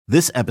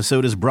This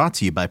episode is brought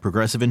to you by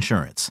Progressive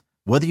Insurance.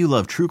 Whether you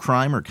love true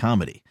crime or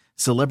comedy,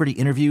 celebrity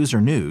interviews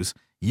or news,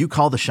 you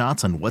call the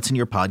shots on what's in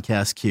your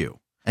podcast queue.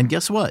 And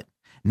guess what?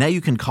 Now you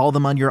can call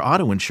them on your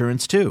auto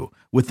insurance too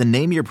with the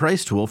Name Your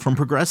Price tool from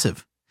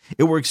Progressive.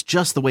 It works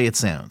just the way it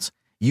sounds.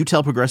 You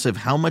tell Progressive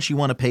how much you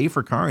want to pay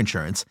for car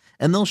insurance,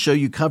 and they'll show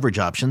you coverage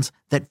options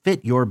that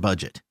fit your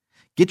budget.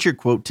 Get your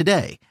quote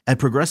today at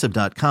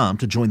Progressive.com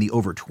to join the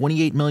over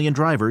 28 million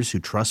drivers who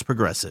trust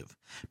Progressive.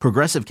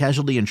 Progressive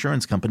Casualty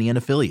Insurance Company and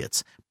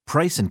Affiliates.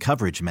 Price and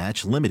coverage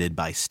match limited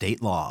by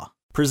state law.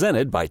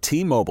 Presented by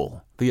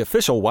T-Mobile, the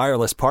official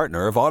wireless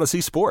partner of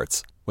Odyssey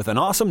Sports. With an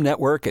awesome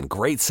network and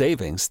great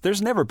savings,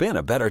 there's never been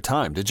a better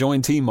time to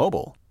join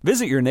T-Mobile.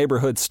 Visit your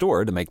neighborhood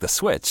store to make the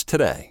switch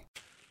today.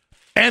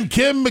 And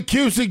Ken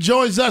McKusick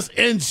joins us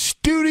in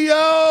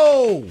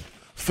studio.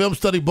 Film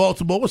Study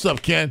Baltimore. What's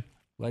up, Ken?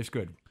 Life's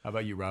good. How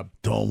about you, Rob?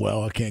 Doing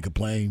well. I can't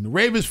complain. The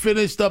Ravens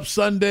finished up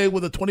Sunday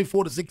with a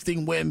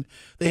 24-16 win.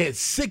 They had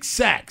 6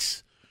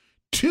 sacks,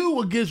 2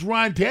 against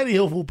Ryan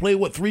Tannehill, who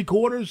played, 3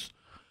 quarters?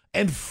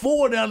 And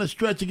 4 down the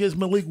stretch against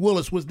Malik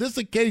Willis. Was this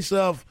a case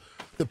of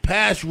the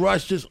pass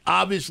rush just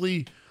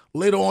obviously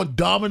later on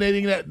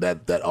dominating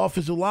that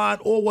offensive line,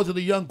 or was it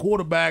a young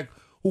quarterback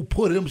who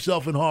put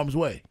himself in harm's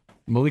way?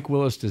 Malik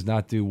Willis does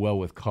not do well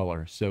with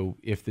color. So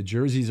if the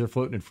jerseys are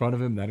floating in front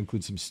of him, that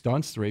includes some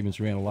stunts. The Ravens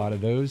ran a lot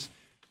of those.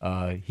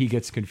 He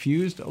gets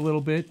confused a little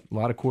bit. A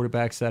lot of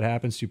quarterbacks that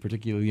happens to,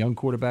 particularly young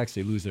quarterbacks.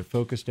 They lose their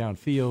focus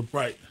downfield.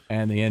 Right.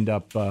 And they end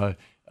up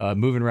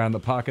moving around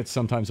the pocket,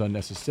 sometimes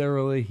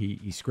unnecessarily.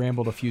 He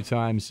scrambled a few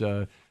times.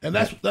 And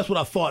that's what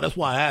I thought. That's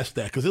why I asked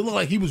that, because it looked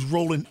like he was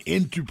rolling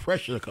into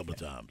pressure a couple of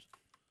times.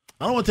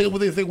 I don't want to take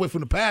anything away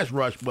from the pass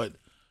rush, but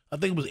I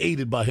think it was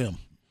aided by him.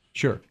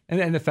 Sure.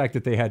 And the fact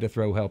that they had to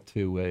throw help,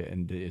 too,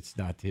 and it's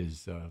not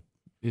his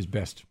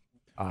best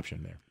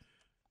option there.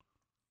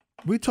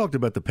 We talked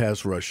about the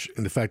pass rush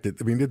and the fact that,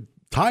 they're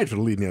tied for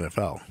the lead in the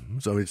NFL. Mm-hmm.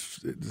 So it's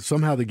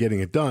somehow they're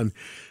getting it done,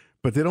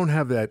 but they don't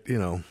have that, they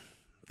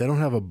don't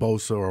have a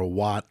Bosa or a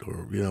Watt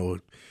or,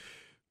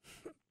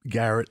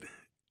 Garrett.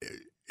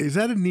 Is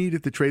that a need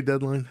at the trade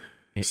deadline?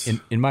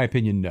 In my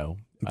opinion, no.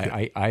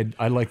 Okay.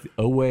 I like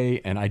Oweh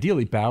and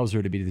ideally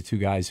Bowser to be the two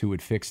guys who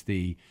would fix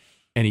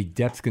any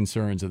depth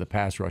concerns of the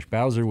pass rush.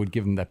 Bowser would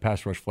give them that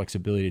pass rush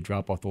flexibility to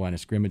drop off the line of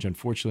scrimmage.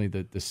 Unfortunately,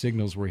 the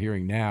signals we're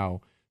hearing now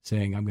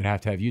saying I'm going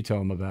to have you tell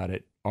them about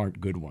it aren't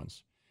good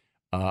ones.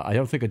 I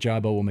don't think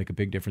Ajabo will make a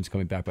big difference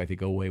coming back, but I think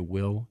Oweh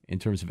will in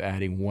terms of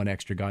adding one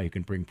extra guy who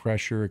can bring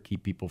pressure,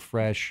 keep people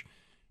fresh,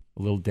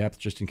 a little depth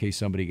just in case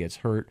somebody gets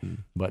hurt.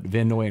 But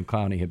Van Noy and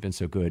Clowney have been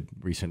so good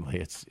recently,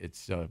 it's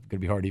going to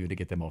be hard even to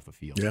get them off the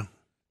field. Yeah.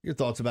 Your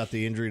thoughts about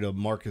the injury to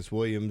Marcus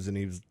Williams, and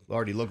he's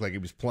already looked like he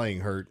was playing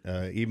hurt.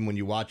 Even when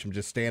you watch him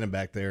just standing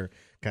back there,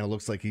 kind of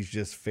looks like he's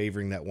just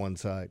favoring that one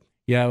side.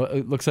 Yeah,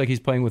 it looks like he's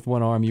playing with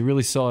one arm. You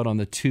really saw it on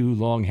the 2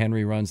 long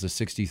Henry runs, the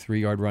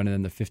 63-yard run and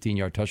then the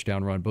 15-yard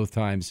touchdown run. Both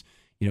times,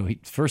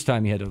 first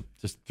time he had to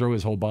just throw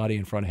his whole body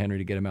in front of Henry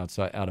to get him out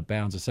of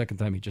bounds. The second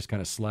time he just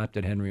kind of slapped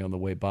at Henry on the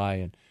way by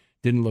and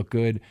didn't look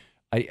good.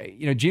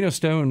 Geno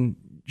Stone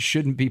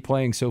shouldn't be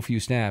playing so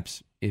few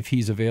snaps if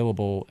he's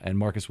available, and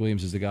Marcus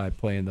Williams is the guy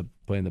playing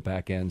the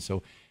back end.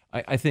 So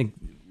I think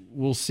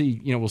we'll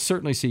see. We'll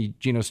certainly see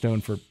Geno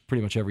Stone for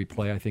pretty much every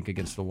play. I think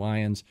against the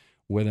Lions.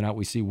 Whether or not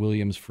we see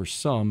Williams for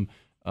some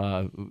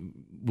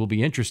will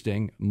be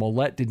interesting.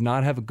 Mollett did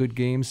not have a good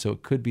game, so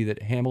it could be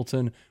that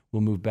Hamilton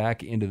will move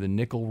back into the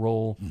nickel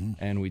role,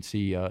 and we'd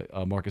see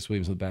Marcus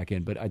Williams on the back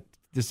end. But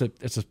it's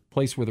a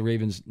place where the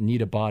Ravens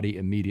need a body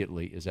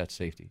immediately, is at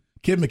safety.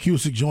 Ken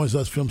McKusick joins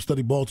us, Film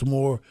Study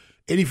Baltimore.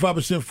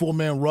 85%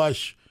 four-man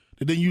rush.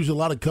 They didn't use a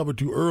lot of cover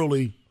too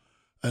early,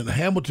 and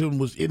Hamilton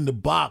was in the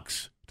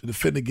box to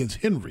defend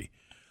against Henry.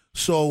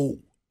 So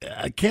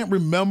I can't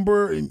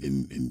remember,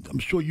 and I'm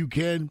sure you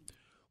can,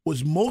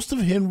 was most of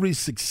Henry's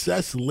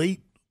success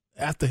late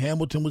after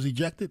Hamilton was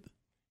ejected?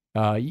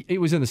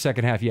 It was in the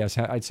second half, yes.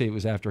 I'd say it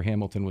was after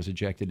Hamilton was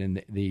ejected, and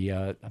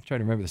I'm trying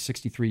to remember the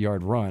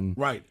 63-yard run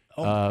right.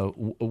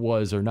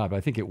 Was or not, but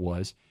I think it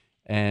was.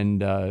 And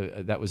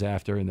that was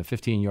after, and the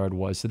 15-yard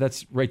was. So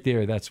that's right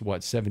there. That's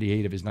what,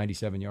 78 of his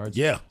 97 yards?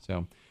 Yeah.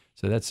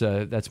 So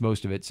that's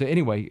most of it. So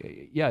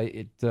anyway, yeah,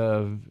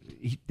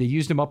 they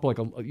used him up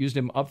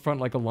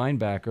front like a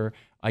linebacker.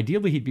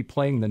 Ideally, he'd be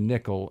playing the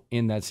nickel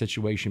in that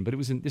situation, but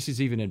this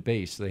is even in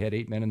base. So they had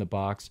 8 men in the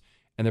box,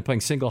 and they're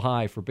playing single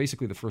high for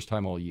basically the first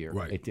time all year,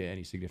 right?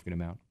 Any significant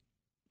amount.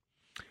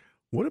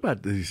 What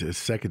about the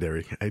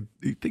secondary? I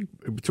think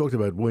we talked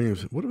about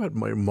Williams. What about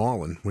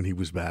Marlon when he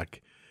was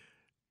back?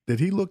 Did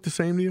he look the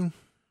same to you?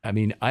 I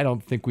mean, I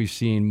don't think we've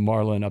seen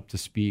Marlon up to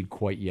speed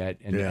quite yet,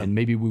 and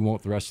maybe we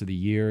won't the rest of the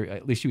year.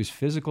 At least he was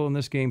physical in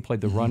this game, played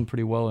the run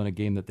pretty well in a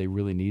game that they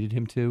really needed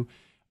him to.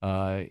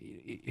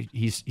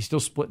 He's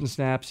still splitting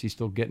snaps. He's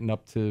still getting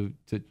up to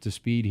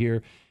speed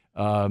here.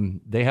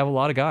 They have a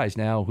lot of guys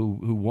now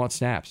who want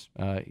snaps.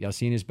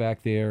 Yassine is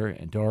back there,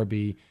 and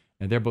Darby,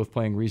 and they're both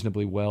playing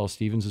reasonably well.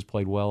 Stevens has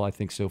played well, I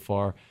think, so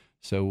far.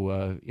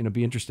 So,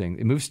 be interesting.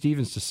 It moved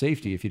Stevens to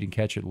safety if he didn't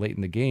catch it late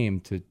in the game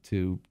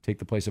to take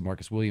the place of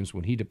Marcus Williams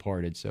when he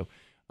departed. So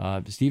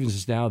Stevens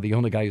is now the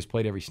only guy who's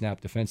played every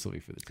snap defensively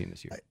for the team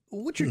this year.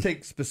 What's your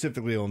take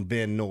specifically on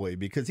Van Noy?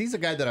 Because he's a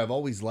guy that I've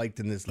always liked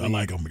in this league. I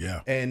like him,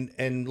 yeah.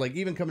 And like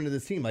even coming to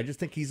this team, I just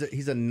think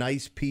he's a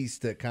nice piece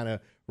to kind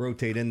of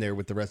rotate in there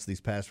with the rest of these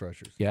pass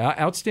rushers. Yeah,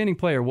 outstanding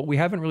player. What we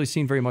haven't really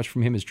seen very much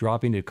from him is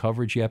dropping to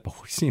coverage yet, but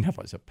what we've seen him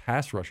as a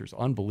pass rusher is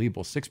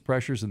unbelievable. 6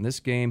 pressures in this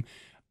game.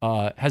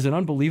 Has an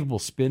unbelievable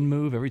spin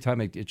move every time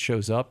it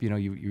shows up.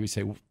 You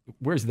say,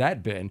 where's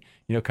that been?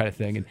 Kind of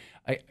thing. And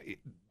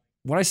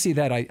when I see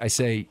that, I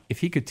say, if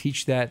he could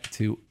teach that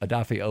to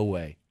Odafe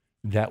Owe,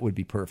 that would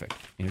be perfect.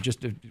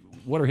 Just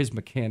what are his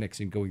mechanics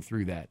in going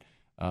through that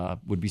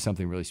would be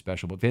something really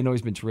special. But Van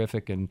Noy's been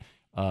terrific and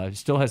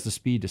still has the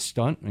speed to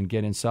stunt and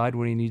get inside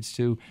when he needs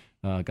to.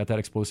 Got that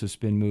explosive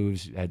spin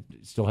moves.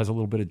 Still has a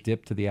little bit of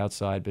dip to the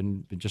outside.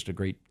 Been just a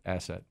great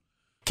asset.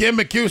 Ken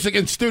McKusick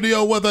in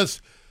studio with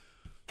us.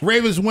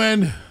 Ravens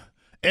win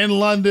in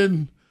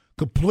London.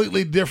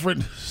 Completely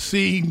different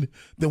scene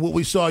than what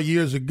we saw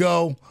years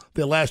ago.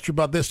 Their last trip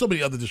out. There's so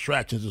many other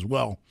distractions as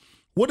well.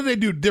 What did they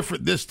do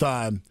different this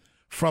time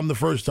from the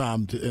first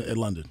time at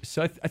London?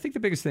 So I think the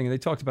biggest thing, and they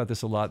talked about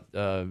this a lot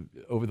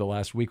over the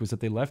last week, was that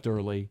they left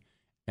early.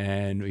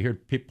 And we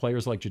heard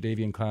players like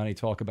Jadeveon Clowney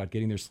talk about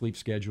getting their sleep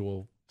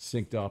schedule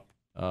synced up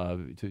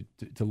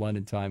to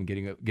London time,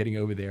 getting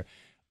over there.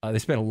 They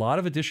spent a lot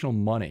of additional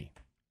money,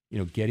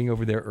 getting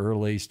over there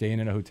early, staying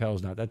in a hotel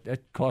is not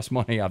that costs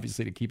money,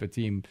 obviously, to keep a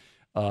team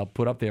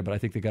put up there. But I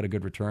think they got a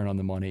good return on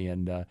the money,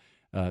 and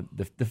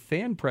the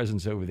fan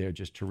presence over there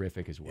just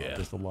terrific as well. Yeah.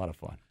 Just a lot of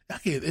fun.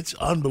 It's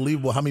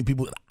unbelievable how many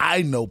people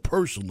I know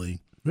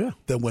personally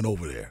that went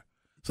over there.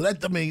 So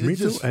me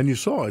too. And you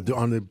saw it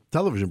on the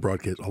television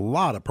broadcast, a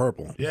lot of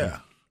purple. Yeah.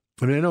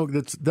 I mean, I know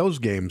those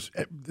games,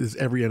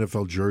 every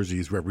NFL jersey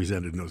is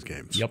represented in those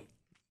games. Yep.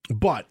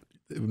 But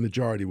the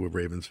majority were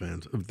Ravens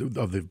fans of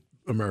the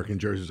American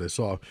jerseys I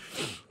saw.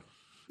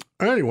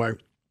 Anyway,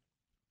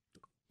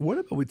 what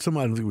about with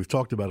somebody I don't think we've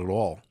talked about at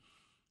all?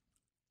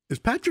 Is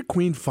Patrick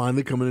Queen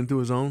finally coming into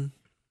his own?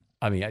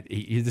 I mean,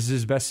 this is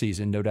his best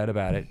season, no doubt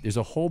about it. There's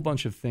a whole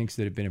bunch of things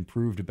that have been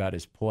improved about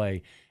his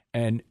play.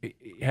 And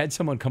had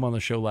someone come on the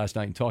show last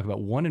night and talk about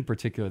one in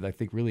particular that I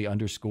think really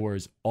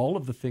underscores all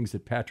of the things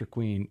that Patrick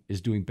Queen is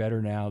doing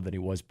better now than he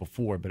was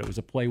before. But it was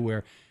a play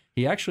where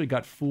he actually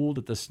got fooled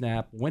at the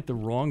snap, went the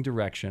wrong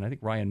direction. I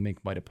think Ryan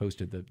Mink might have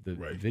posted the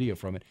video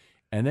from it.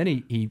 And then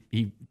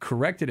he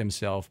corrected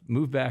himself,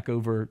 moved back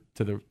over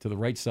to the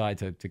right side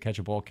to catch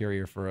a ball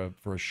carrier for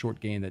a short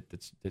gain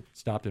that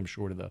stopped him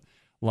short of the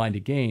line to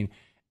gain.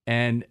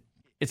 And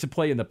it's a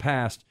play in the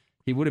past.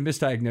 He would have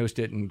misdiagnosed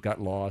it and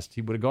got lost.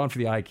 He would have gone for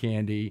the eye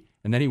candy,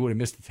 and then he would have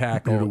missed the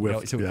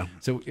tackle.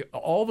 So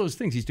all those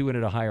things he's doing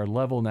at a higher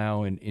level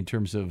now in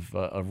terms of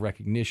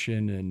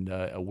recognition and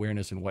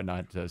awareness and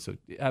whatnot. So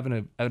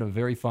having a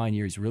very fine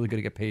year. He's really going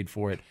to get paid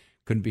for it.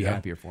 Couldn't be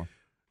happier for him.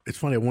 It's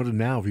funny. I wonder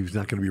now if he's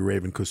not going to be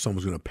Raven because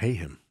someone's going to pay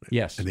him.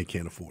 Yes. And they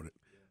can't afford it.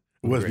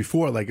 It was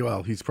before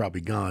he's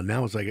probably gone.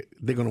 Now it's like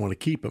they're going to want to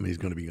keep him. He's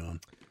going to be gone.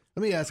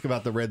 Let me ask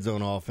about the red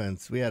zone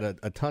offense. We had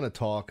a ton of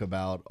talk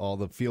about all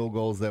the field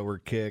goals that were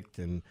kicked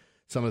and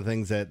some of the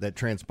things that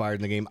transpired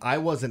in the game. I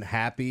wasn't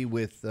happy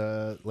with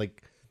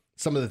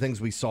some of the things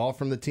we saw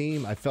from the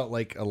team. I felt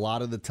like a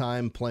lot of the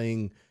time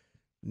playing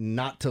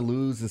not to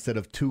lose instead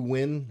of to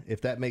win,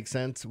 if that makes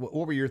sense. What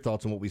were your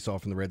thoughts on what we saw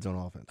from the red zone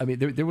offense? I mean,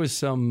 there was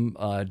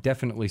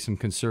definitely some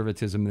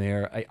conservatism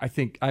there. I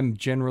think I'm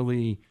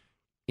generally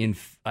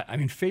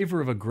I'm in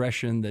favor of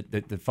aggression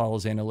that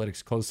follows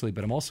analytics closely,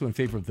 but I'm also in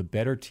favor of the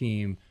better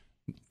team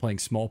playing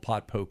small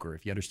pot poker.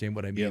 If you understand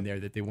what I mean there,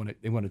 that they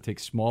want to take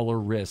smaller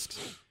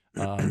risks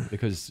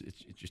because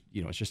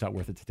it's just not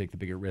worth it to take the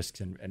bigger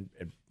risks and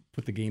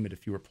put the game into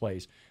fewer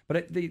plays.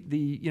 But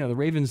the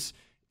Ravens,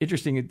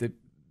 interesting.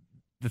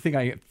 The thing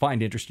I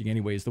find interesting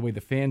anyway is the way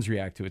the fans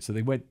react to it. So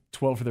they went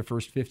 12 for their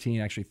first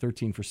 15, actually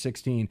 13 for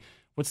 16.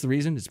 What's the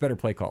reason? It's better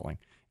play calling.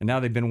 And now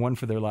they've been 1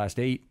 for their last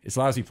 8. It's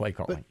lousy play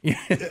calling.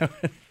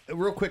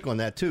 Real quick on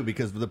that, too,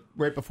 because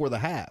right before the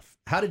half,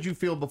 how did you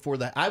feel before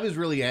that? I was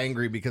really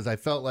angry because I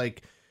felt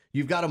like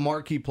you've got a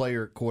marquee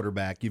player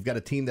quarterback. You've got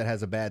a team that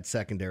has a bad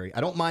secondary.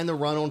 I don't mind the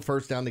run on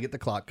first down to get the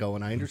clock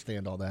going. I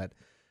understand all that.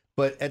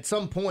 But at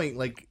some point,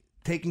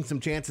 taking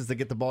some chances to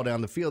get the ball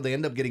down the field, they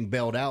end up getting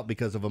bailed out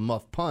because of a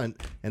muff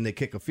punt, and they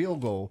kick a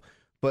field goal.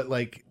 But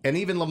and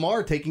even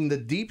Lamar taking the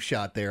deep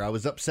shot there, I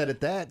was upset at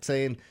that,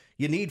 saying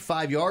you need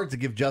 5 yards to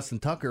give Justin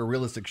Tucker a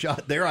realistic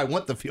shot. There, I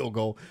want the field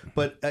goal.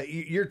 But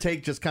your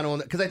take just kind of on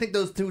that, because I think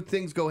those two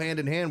things go hand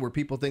in hand, where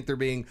people think they're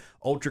being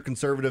ultra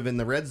conservative in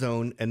the red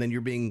zone, and then you're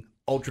being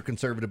ultra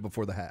conservative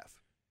before the half.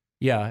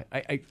 Yeah,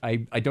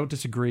 I don't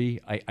disagree.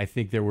 I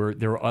think there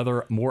were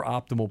other more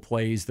optimal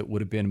plays that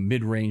would have been a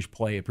mid-range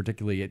play,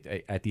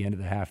 particularly at the end of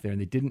the half there, and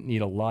they didn't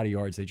need a lot of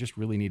yards. They just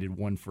really needed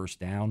 1 first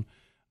down,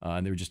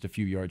 and they were just a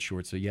few yards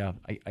short. So yeah,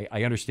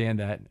 I understand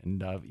that,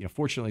 and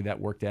fortunately that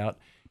worked out.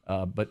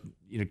 But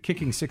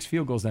kicking 6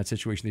 field goals in that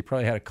situation, they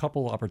probably had a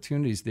couple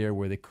opportunities there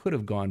where they could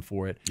have gone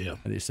for it, and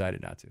they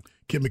decided not to.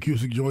 Ken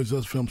McKusick joins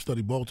us,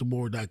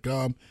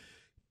 filmstudybaltimore.com.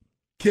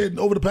 Ken,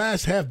 over the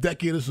past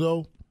half-decade or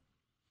so,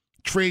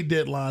 trade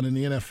deadline in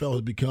the NFL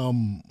has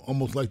become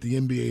almost like the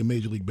NBA and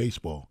Major League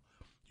Baseball.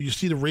 Do you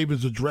see the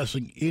Ravens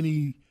addressing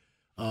any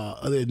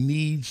of their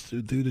needs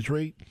to do the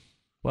trade?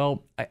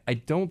 Well, I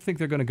don't think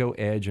they're going to go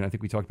edge, and I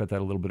think we talked about that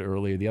a little bit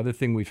earlier. The other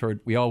thing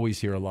we always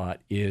hear a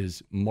lot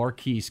is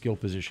marquee skill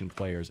position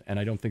players, and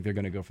I don't think they're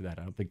going to go for that.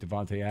 I don't think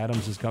Devontae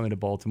Adams is coming to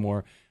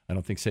Baltimore. I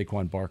don't think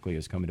Saquon Barkley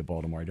is coming to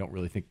Baltimore. I don't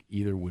really think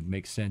either would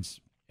make sense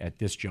at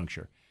this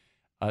juncture.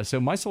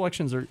 So my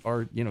selections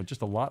are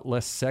just a lot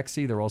less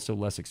sexy. They're also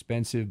less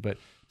expensive, but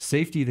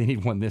safety, they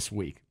need one this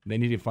week. They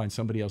need to find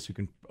somebody else who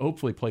can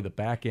hopefully play the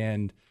back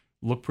end,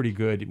 look pretty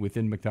good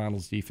within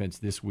McDonald's defense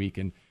this week,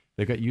 and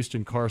they've got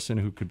Houston Carson,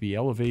 who could be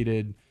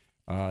elevated.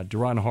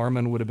 Duron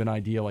Harmon would have been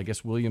ideal. I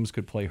guess Williams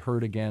could play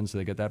hurt again, so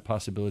they got that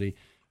possibility.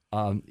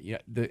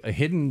 A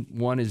hidden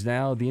one is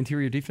now the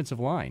interior defensive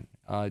line.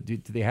 Do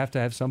they have to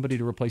have somebody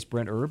to replace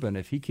Brent Urban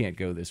if he can't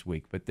go this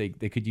week? But they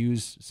could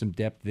use some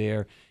depth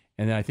there.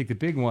 And then I think the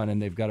big one, and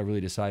they've got to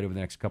really decide over the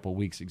next couple of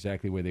weeks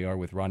exactly where they are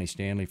with Ronnie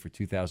Stanley for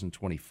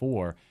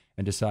 2024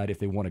 and decide if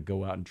they want to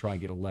go out and try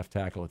and get a left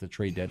tackle at the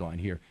trade deadline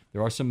here.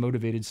 There are some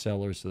motivated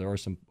sellers, so there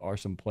are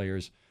some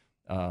players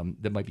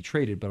that might be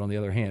traded, but on the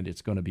other hand,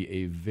 it's going to be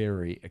a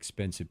very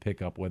expensive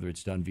pickup, whether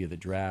it's done via the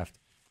draft,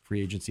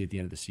 free agency at the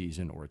end of the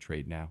season, or a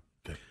trade now.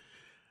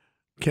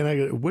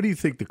 Okay. What do you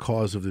think the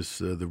cause of this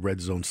the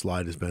red zone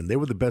slide has been? They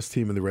were the best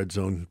team in the red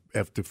zone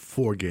after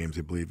 4 games,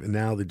 I believe, and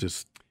now they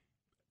just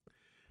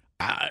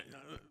I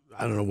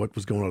don't know what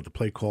was going on with the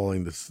play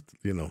calling. This,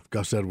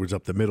 Gus Edwards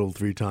up the middle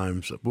 3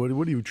 times. What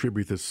do you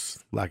attribute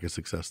this lack of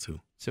success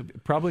to? So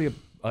probably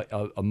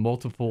a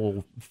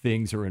multiple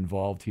things are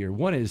involved here.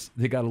 One is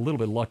they got a little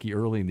bit lucky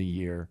early in the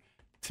year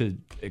to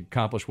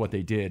accomplish what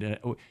they did. And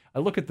I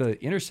look at the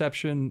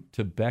interception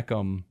to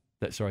Beckham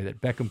that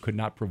Beckham could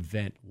not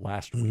prevent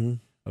last week. Mm-hmm.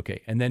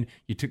 Okay, and then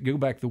you go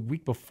back the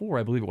week before,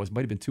 I believe it was,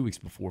 might have been 2 weeks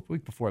before,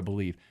 I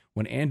believe,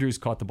 when Andrews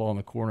caught the ball in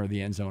the corner of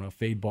the end zone, a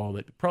fade ball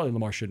that probably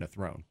Lamar shouldn't have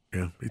thrown.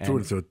 Yeah, he threw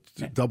it into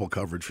double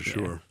coverage for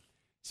sure.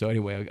 So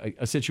anyway,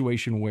 a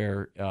situation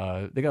where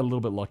they got a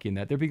little bit lucky in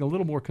that. They're being a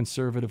little more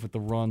conservative with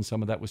the run.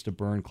 Some of that was to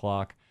burn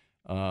clock,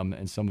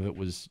 and some of it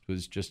was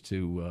just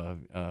to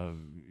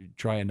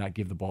try and not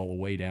give the ball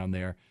away down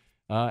there.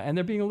 And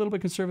they're being a little bit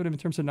conservative in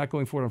terms of not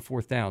going for it on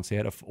 4th down. So they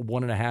had a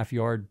 1.5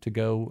 yard to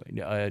go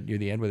near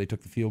the end where they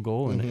took the field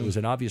goal, and it was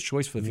an obvious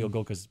choice for the field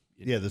goal because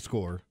the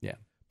score. Yeah,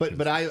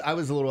 but I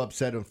was a little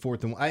upset on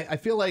 4th and I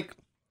feel like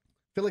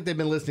they've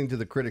been listening to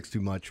the critics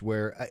too much.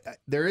 Where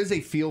there is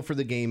a feel for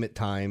the game at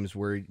times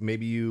where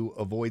maybe you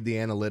avoid the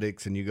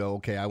analytics and you go,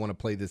 okay, I want to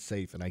play this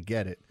safe, and I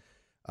get it.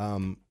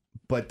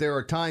 But there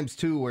are times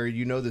too where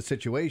the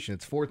situation.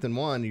 It's 4th and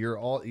 1. You're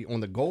all on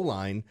the goal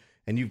line.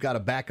 And you've got a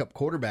backup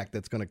quarterback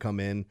that's going to come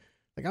in.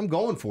 Like, I'm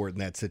going for it in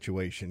that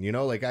situation. I'm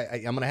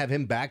going to have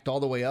him backed all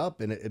the way up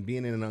and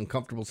being in an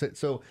uncomfortable sit.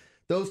 So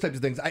those types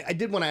of things. I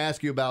did want to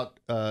ask you about,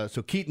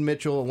 so Keaton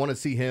Mitchell, I want to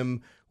see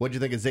him. What do you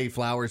think of Zay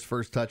Flowers'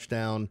 first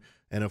touchdown?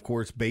 And, of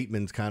course,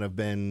 Bateman's kind of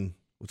been,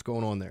 what's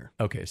going on there?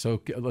 Okay,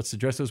 so let's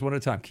address those one at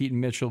a time. Keaton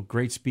Mitchell,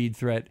 great speed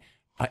threat.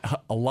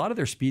 A lot of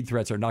their speed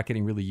threats are not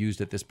getting really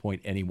used at this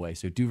point anyway.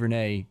 So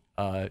Duvernay,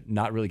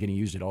 not really getting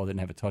used at all,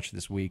 didn't have a touch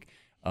this week.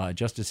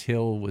 Justice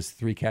Hill was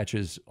 3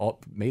 catches,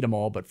 made them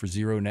all, but for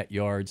 0 net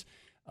yards.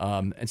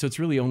 And so it's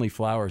really only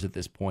Flowers at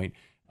this point.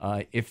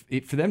 If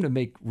for them to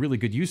make really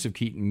good use of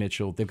Keaton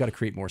Mitchell, they've got to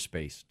create more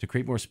space. To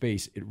create more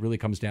space, it really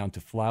comes down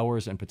to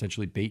Flowers and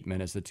potentially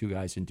Bateman as the 2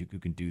 guys who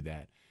can do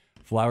that.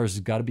 Flowers has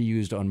got to be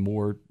used on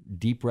more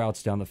deep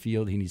routes down the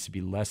field. He needs to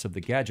be less of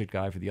the gadget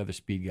guy for the other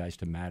speed guys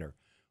to matter.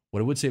 What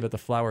I would say about the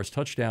Flowers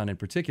touchdown in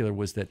particular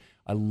was that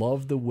I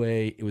love the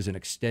way it was an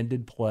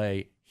extended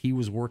play. He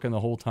was working the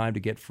whole time to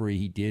get free.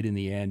 He did in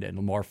the end, and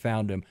Lamar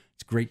found him.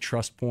 It's great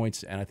trust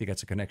points, and I think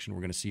that's a connection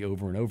we're going to see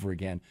over and over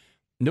again.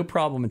 No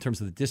problem in terms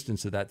of the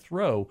distance of that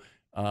throw.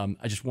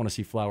 I just want to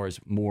see Flowers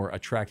more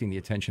attracting the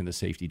attention of the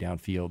safety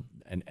downfield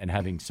and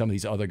having some of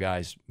these other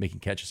guys making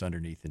catches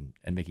underneath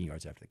and making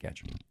yards after the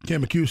catch.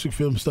 Ken McKusick,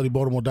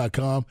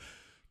 filmstudybaltimore.com.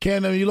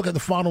 Ken, you look at the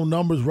final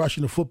numbers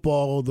rushing the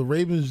football. The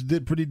Ravens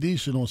did pretty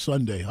decent on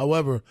Sunday.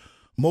 However,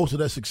 most of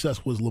that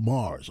success was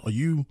Lamar's.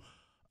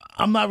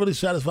 I'm not really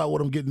satisfied with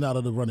what I'm getting out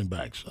of the running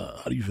backs.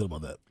 How do you feel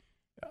about that?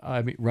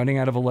 I mean, running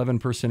out of 11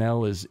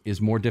 personnel is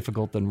more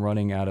difficult than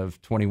running out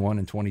of 21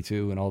 and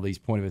 22 and all these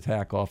point of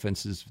attack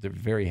offenses. They're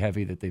very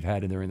heavy that they've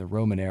had in the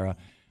Roman era.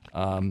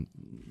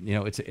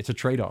 It's a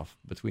trade-off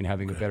between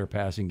having a better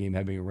passing game,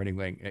 having a running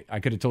back. I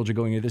could have told you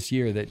going into this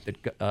year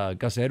that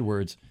Gus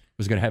Edwards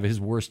was going to have his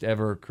worst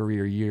ever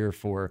career year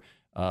for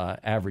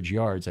average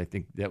yards. I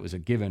think that was a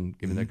given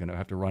they're going to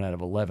have to run out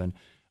of 11.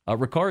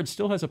 Ricard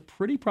still has a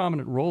pretty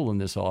prominent role in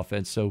this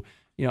offense, so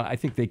I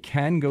think they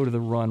can go to the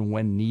run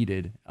when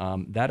needed.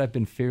 That I've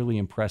been fairly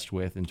impressed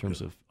with in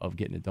terms of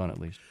getting it done at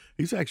least.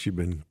 He's actually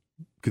been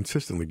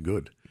consistently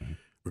good.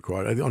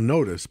 required on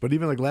notice. But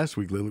even like last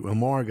week,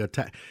 Lamar got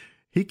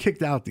he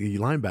kicked out the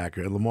linebacker,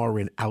 and Lamar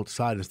ran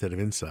outside instead of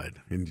inside.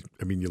 And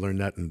I mean, you learn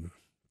that in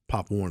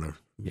Pop Warner.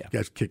 Yeah,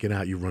 guys kicking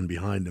out, you run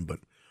behind him. But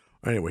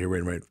anyway, he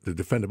ran right the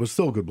defender, but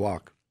still a good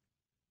block.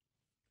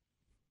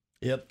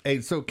 Yep. Hey,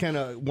 so Ken,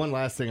 one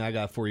last thing I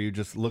got for you.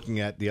 Just looking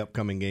at the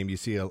upcoming game, you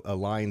see a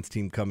Lions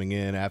team coming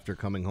in after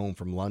coming home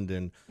from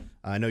London.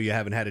 I know you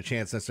haven't had a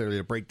chance necessarily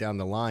to break down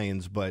the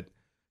Lions, but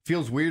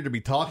feels weird to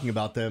be talking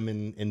about them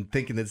and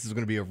thinking that this is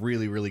going to be a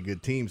really, really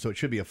good team. So it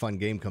should be a fun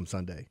game come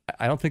Sunday.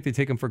 I don't think they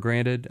take them for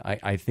granted.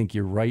 I think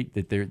you're right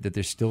that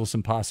there's still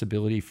some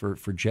possibility for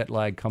jet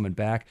lag coming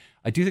back.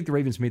 I do think the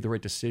Ravens made the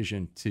right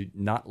decision to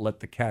not let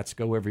the Cats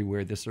go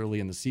everywhere this early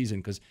in the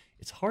season because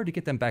it's hard to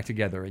get them back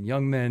together. And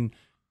young men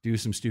do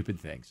some stupid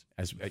things,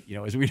 as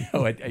we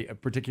know,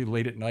 particularly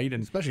late at night,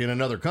 and especially in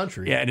another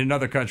country. Yeah, in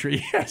another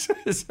country. Yes.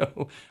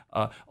 So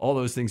all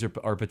those things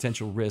are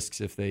potential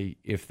risks if they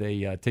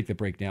take the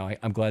break now.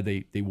 I'm glad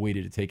they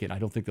waited to take it. I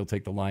don't think they'll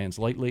take the Lions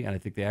lightly, and I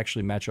think they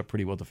actually match up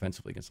pretty well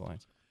defensively against the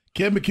Lions.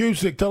 Ken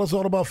McKusick, tell us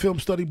all about Film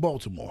Study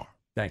Baltimore.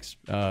 Thanks.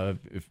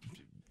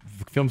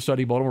 Film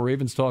Study Baltimore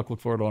Ravens Talk. Look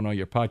for it on all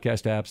your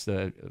podcast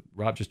apps.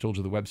 Rob just told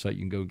you the website. You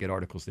can go get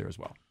articles there as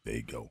well. There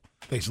you go.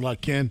 Thanks a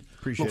lot, Ken.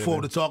 Appreciate it. Look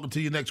forward to talking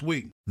to you next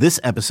week. This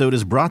episode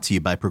is brought to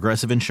you by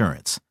Progressive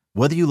Insurance.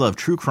 Whether you love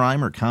true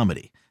crime or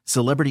comedy,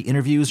 celebrity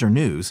interviews or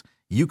news,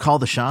 you call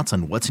the shots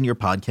on what's in your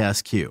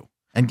podcast queue.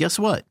 And guess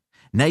what?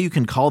 Now you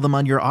can call them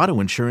on your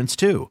auto insurance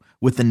too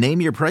with the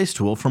Name Your Price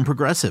tool from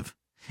Progressive.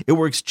 It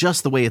works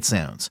just the way it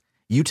sounds.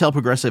 You tell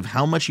Progressive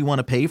how much you want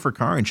to pay for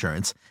car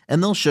insurance,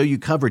 and they'll show you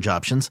coverage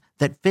options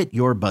that fit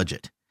your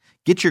budget.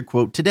 Get your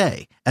quote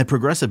today at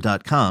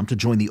Progressive.com to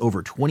join the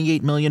over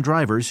 28 million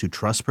drivers who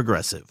trust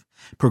Progressive.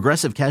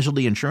 Progressive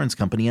Casualty Insurance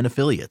Company and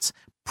Affiliates.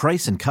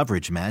 Price and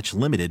coverage match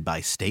limited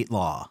by state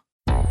law.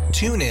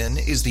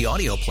 TuneIn is the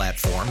audio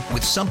platform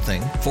with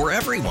something for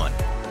everyone.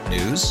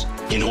 News.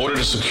 In order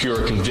to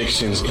secure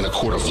convictions in a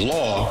court of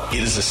law, it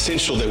is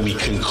essential that we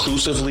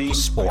conclusively.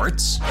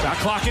 Sports. Shot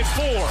clock at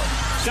 4.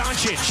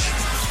 Doncic.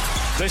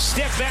 The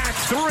step back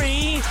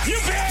 3. You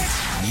bet.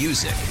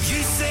 Music.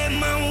 You set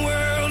my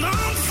world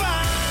on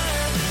fire.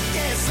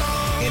 Yes,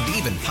 and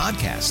even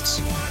podcasts.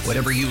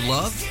 Whatever you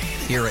love,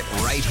 hear it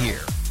right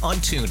here on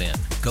TuneIn.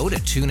 Go to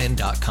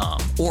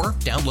TuneIn.com or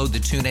download the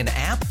TuneIn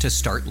app to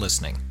start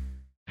listening.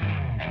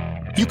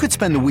 You could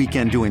spend the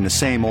weekend doing the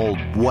same old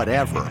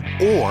whatever,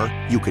 or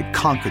you could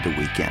conquer the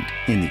weekend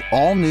in the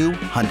all-new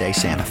Hyundai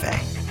Santa Fe.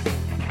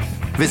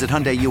 Visit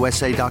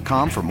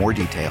HyundaiUSA.com for more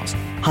details.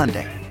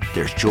 Hyundai,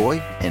 there's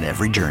joy in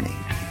every journey.